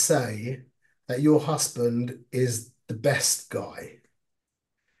to say that your husband is the best guy.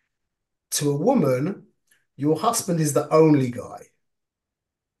 To a woman, your husband is the only guy.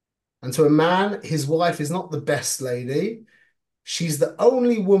 And to a man, his wife is not the best lady. She's the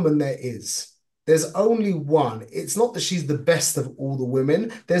only woman there is. There's only one. It's not that she's the best of all the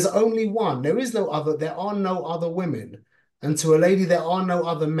women. There's only one. There are no other women. And to a lady, there are no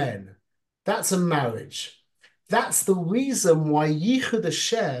other men. That's a marriage. That's the reason why Yichud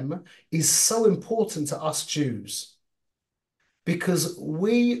Hashem is so important to us Jews. Because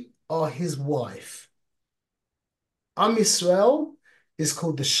we are his wife. Am Yisrael is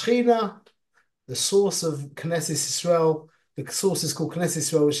called the Shechina, the source of Knesset Yisrael. The source is called Knesset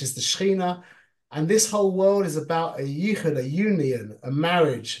Yisrael, which is the Shechina. And this whole world is about a yichud, a union, a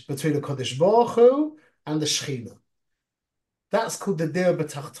marriage between the Kodesh Baruch Hu and the Shechina. That's called the dir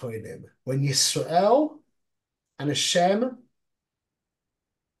b'tachtonim. When Yisrael and Hashem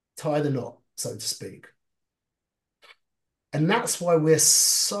tie the knot, so to speak. And that's why we're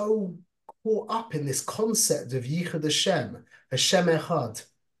so caught up in this concept of Yichud Hashem, Hashem Echad.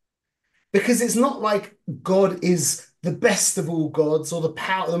 Because it's not like God is the best of all gods or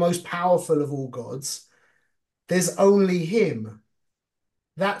the most powerful of all gods. There's only him.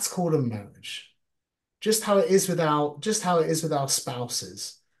 That's called a marriage. Just how it is with our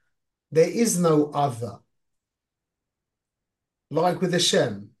spouses. There is no other. Like with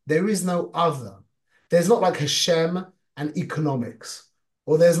Hashem, there is no other. There's not like Hashem and economics,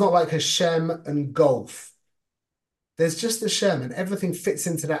 or there's not like Hashem and golf. There's just Hashem, and everything fits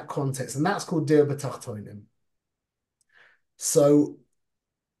into that context, and that's called dir b'tachtonim. So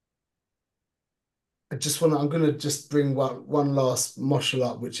I'm going to just bring one last moshel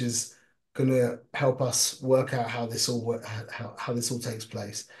up, which is going to help us work out how this all takes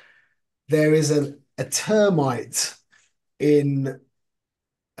place. There is a termite in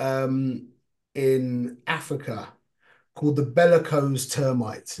Africa called the bellicose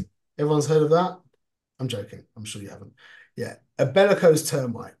termite. Everyone's heard of that? I'm joking. I'm sure you haven't. Yeah, a bellicose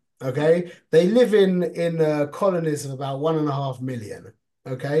termite. Okay, they live in colonies of about 1.5 million.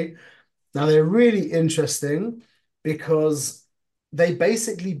 Okay, now they're really interesting because they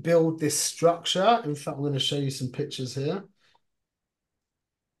basically build this structure. In fact, I'm going to show you some pictures here.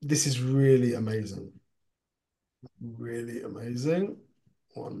 This is really amazing. Really amazing.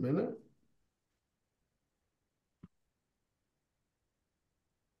 1 minute.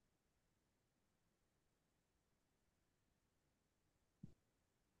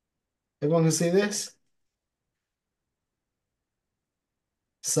 Everyone can see this?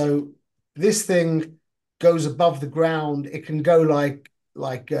 So this thing goes above the ground. It can go like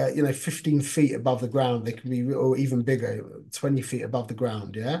 15 feet above the ground. They can be, or even bigger, 20 feet above the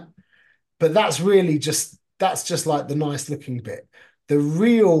ground. Yeah. But that's just like the nice looking bit. The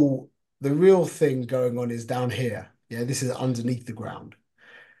real thing going on is down here. Yeah. This is underneath the ground.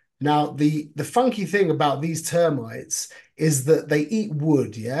 Now, the funky thing about these termites is that they eat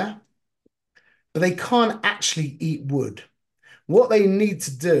wood. Yeah. But they can't actually eat wood. What they need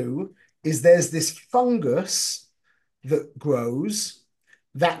to do is there's this fungus that grows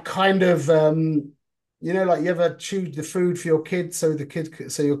that kind of, like you ever chewed the food for your kid so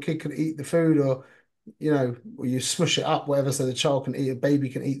your kid can eat the food, or, or you smush it up, whatever, so a baby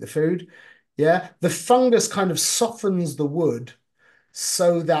can eat the food. Yeah. The fungus kind of softens the wood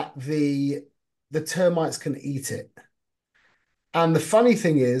so that the termites can eat it. And the funny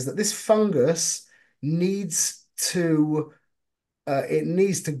thing is that this fungus needs to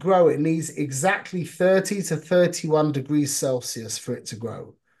grow. It needs exactly 30 to 31 degrees Celsius for it to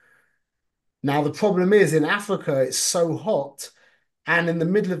grow. Now, the problem is in Africa, it's so hot, and in the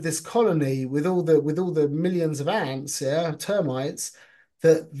middle of this colony with all the millions of ants, yeah, termites,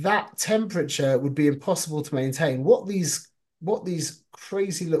 that temperature would be impossible to maintain. What these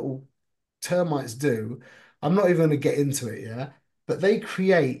crazy little termites do, I'm not even going to get into it, yeah, but they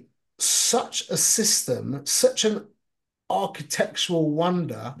create such a system, such an architectural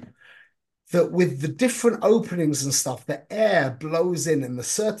wonder, that with the different openings and stuff, the air blows in the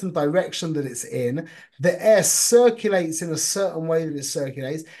certain direction that it's in, the air circulates in a certain way that it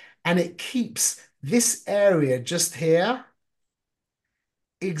circulates, and it keeps this area just here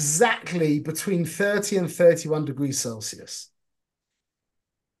exactly between 30 and 31 degrees Celsius.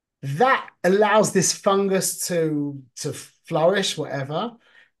 That allows this fungus to flourish, whatever,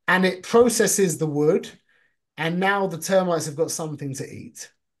 and it processes the wood, and now the termites have got something to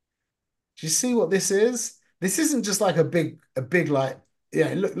eat. Do you see what this is? This isn't just like a big like,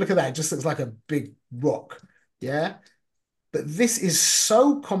 yeah, look at that. It just looks like a big rock. Yeah. But this is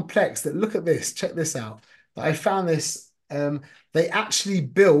so complex that look at this, check this out. I found this, they actually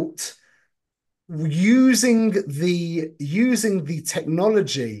built using the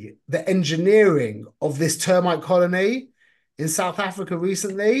technology, the engineering of this termite colony in South Africa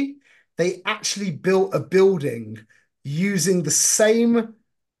recently, they actually built a building using the same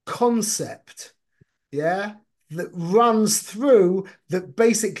concept, yeah, that runs through, that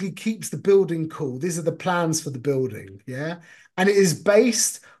basically keeps the building cool. These are the plans for the building, yeah, and it is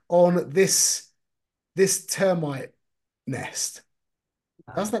based on this termite nest.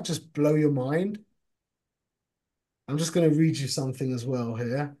 Doesn't that just blow your mind? I'm just going to read you something as well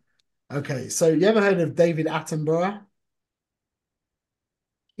here. Okay, so you ever heard of David Attenborough?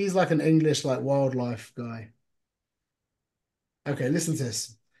 He's like an English like wildlife guy. Okay, listen to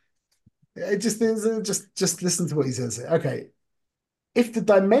this. It just listen to what he says here. Okay. If the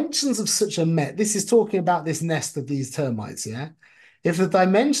dimensions of such a net, this is talking about this nest of these termites, yeah? If the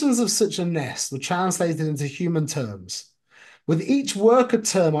dimensions of such a nest were translated into human terms, with each worker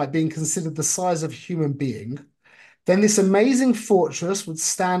termite being considered the size of a human being, then this amazing fortress would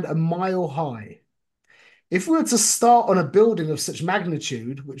stand a mile high. If we were to start on a building of such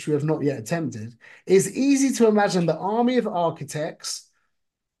magnitude, which we have not yet attempted, it is easy to imagine the army of architects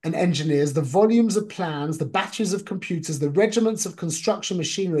and engineers, the volumes of plans, the batteries of computers, the regiments of construction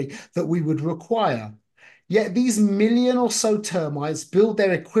machinery that we would require. Yet these million or so termites build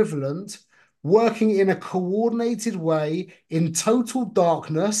their equivalent, working in a coordinated way in total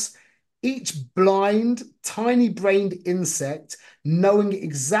darkness, each blind, tiny-brained insect knowing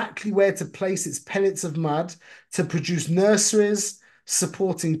exactly where to place its pellets of mud to produce nurseries,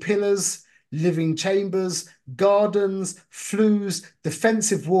 supporting pillars, living chambers, gardens, flues,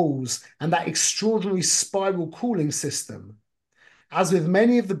 defensive walls, and that extraordinary spiral cooling system. As with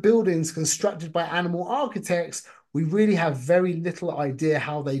many of the buildings constructed by animal architects, we really have very little idea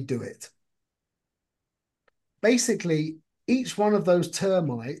how they do it. Basically, each one of those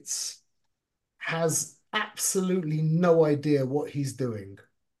termites has absolutely no idea what he's doing.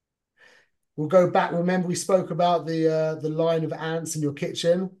 We'll go back. Remember, we spoke about the line of ants in your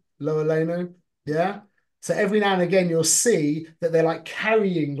kitchen, Lower Lano? Yeah. So every now and again, you'll see that they're like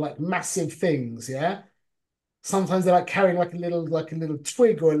carrying like massive things. Yeah. Sometimes they're like carrying like a little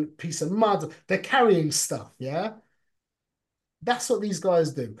twig or a piece of mud. They're carrying stuff. Yeah. That's what these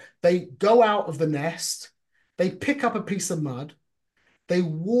guys do. They go out of the nest, they pick up a piece of mud, they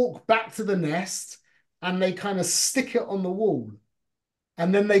walk back to the nest, and they kind of stick it on the wall.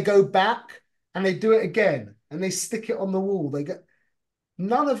 And then they go back and they do it again and they stick it on the wall. They get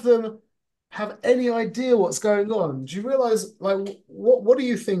none of them have any idea what's going on. Do you realize, like, what are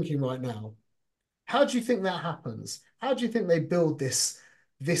you thinking right now? How do you think that happens? How do you think they build this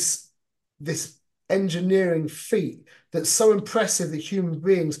this engineering feat that's so impressive that human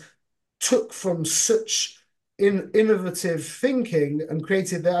beings took from such innovative thinking and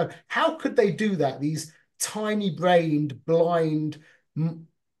created their own? How could they do that? These tiny brained, blind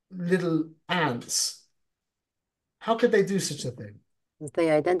little ants. How could they do such a thing?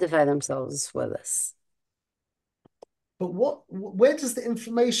 They identify themselves with us. But where does the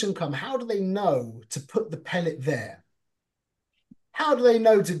information come? How do they know to put the pellet there? How do they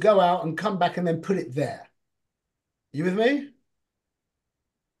know to go out and come back and then put it there? You with me?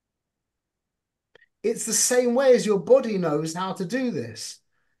 It's the same way as your body knows how to do this.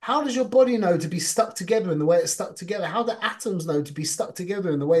 How does your body know to be stuck together in the way it's stuck together? How do atoms know to be stuck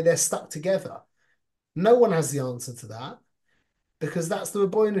together in the way they're stuck together? No one has the answer to that because that's the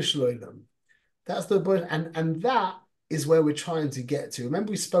Rabboni. That's the Rabboni, and that is where we're trying to get to.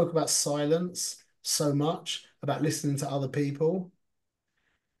 Remember we spoke about silence so much, about listening to other people?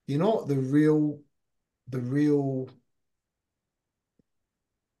 You know what the real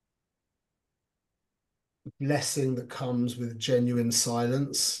blessing that comes with genuine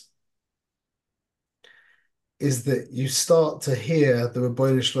silence is that you start to hear the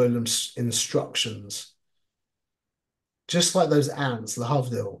Rabboni Shalom's instructions, just like those ants, the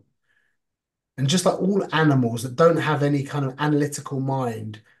Havdil, and just like all animals that don't have any kind of analytical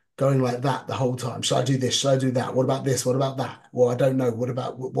mind going like that the whole time. Should I do this? Should I do that? What about this? What about that? Well, I don't know. What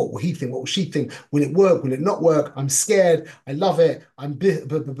about what will he think? What will she think? Will it work? Will it not work? I'm scared. I love it.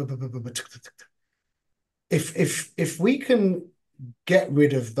 If we can get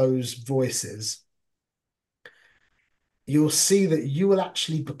rid of those voices you'll see that you will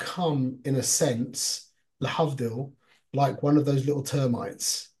actually become, in a sense, lahavdil, like one of those little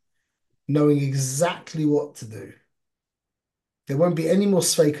termites, knowing exactly what to do. There won't be any more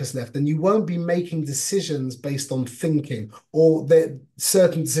sfekas left, and you won't be making decisions based on thinking, or that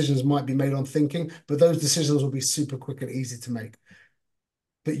certain decisions might be made on thinking, but those decisions will be super quick and easy to make.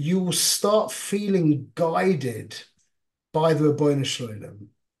 But you will start feeling guided by the Ribbono Shel Olam.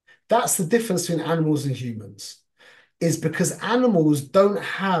 That's the difference between animals and humans, is because animals don't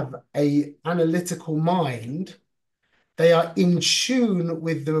have a analytical mind. They are in tune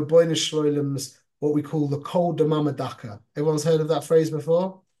with the Ribbono Shel Olam's, what we call the kol damama daka. Everyone's heard of that phrase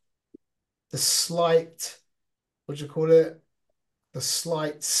before? The slight, what do you call it? The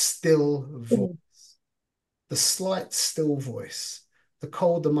slight still voice. The slight still voice. The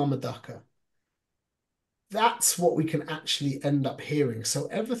kol damama daka. That's what we can actually end up hearing. So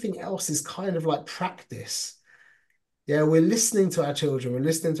everything else is kind of like practice. Yeah, we're listening to our children, we're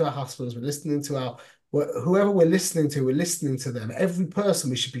listening to our husbands, we're listening to whoever we're listening to them. Every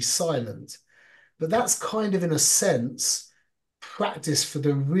person, we should be silent. But that's kind of, in a sense, practice for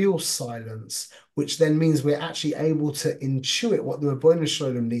the real silence, which then means we're actually able to intuit what the Ribbono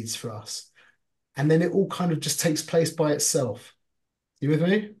Shel Olam needs for us. And then it all kind of just takes place by itself. You with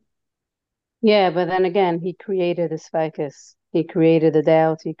me? Yeah, but then again, he created this focus. He created the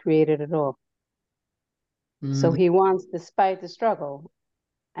doubt. He created it all. So Mm. he wants, despite the struggle,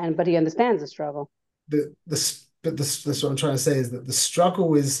 but he understands the struggle. That's what I'm trying to say, is that the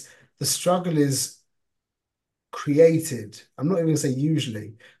struggle is created. I'm not even going to say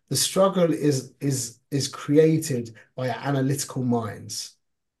usually. The struggle is created by our analytical minds.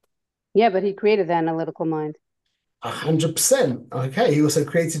 Yeah, but he created the analytical mind. 100%. Okay, he also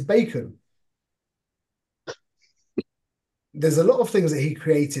created bacon. There's a lot of things that he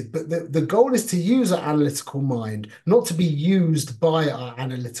created, but the goal is to use our analytical mind, not to be used by our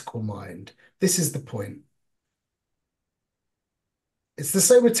analytical mind. This is the point. It's the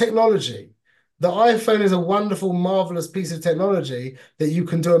same with technology. The iPhone is a wonderful, marvelous piece of technology that you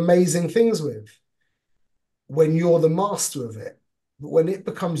can do amazing things with when you're the master of it. But when it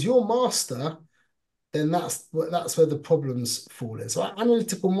becomes your master, then that's where the problems fall in. So our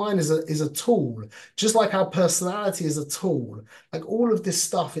analytical mind is a tool, just like our personality is a tool. Like all of this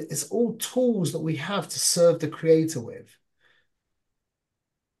stuff, it's all tools that we have to serve the creator with.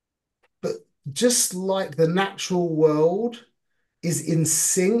 But just like the natural world is in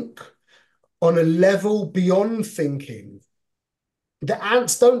sync on a level beyond thinking, the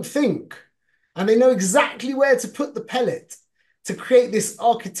ants don't think, and they know exactly where to put the pellet to create this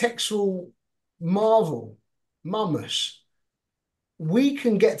architectural marvel, mamash. We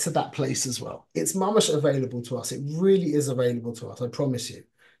can get to that place as well. It's mamash available to us. It really is available to us. I promise you,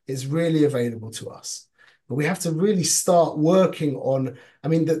 it's really available to us. But we have to really start working on. I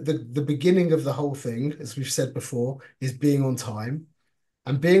mean, the beginning of the whole thing, as we've said before, is being on time.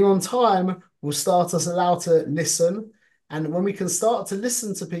 And being on time will start us allowed to listen. And when we can start to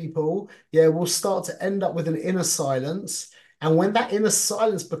listen to people, yeah, we'll start to end up with an inner silence. And when that inner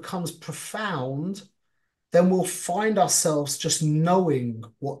silence becomes profound, then we'll find ourselves just knowing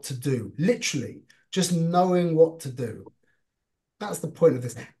what to do, literally, just knowing what to do. That's the point of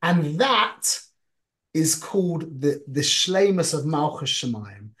this. And that is called the shleimus of Malchus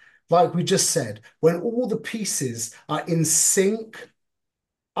Shemayim. Like we just said, when all the pieces are in sync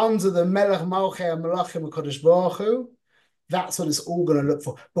under the Melech Malchei Malachim HaKadosh Baruch Hu, that's what it's all going to look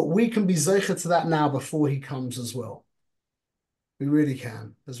for. But we can be zeicher to that now before he comes as well. We really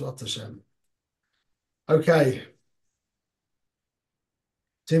can. Bezrat Hashem. Okay.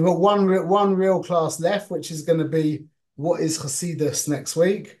 So you've got one real class left, which is going to be what is Hasidus next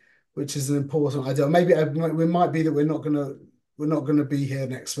week, which is an important idea. Maybe we might be that we're not gonna be here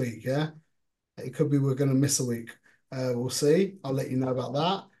next week. Yeah, it could be we're going to miss a week. We'll see. I'll let you know about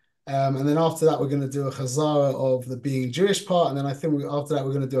that. And then after that, we're going to do a chazara of the being Jewish part, and then I think after that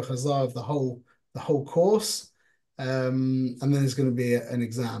we're going to do a chazara of the whole course. And then there's going to be an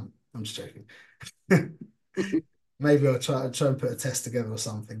exam. I'm just joking. Maybe I'll try and put a test together or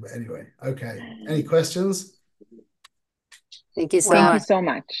something. But anyway, okay. Any questions? Thank you so Thank you much. so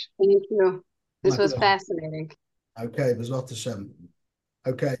much. Thank you. This My was pleasure. fascinating. Okay, Bezrat Hashem.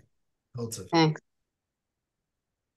 Okay, hold it. Thanks.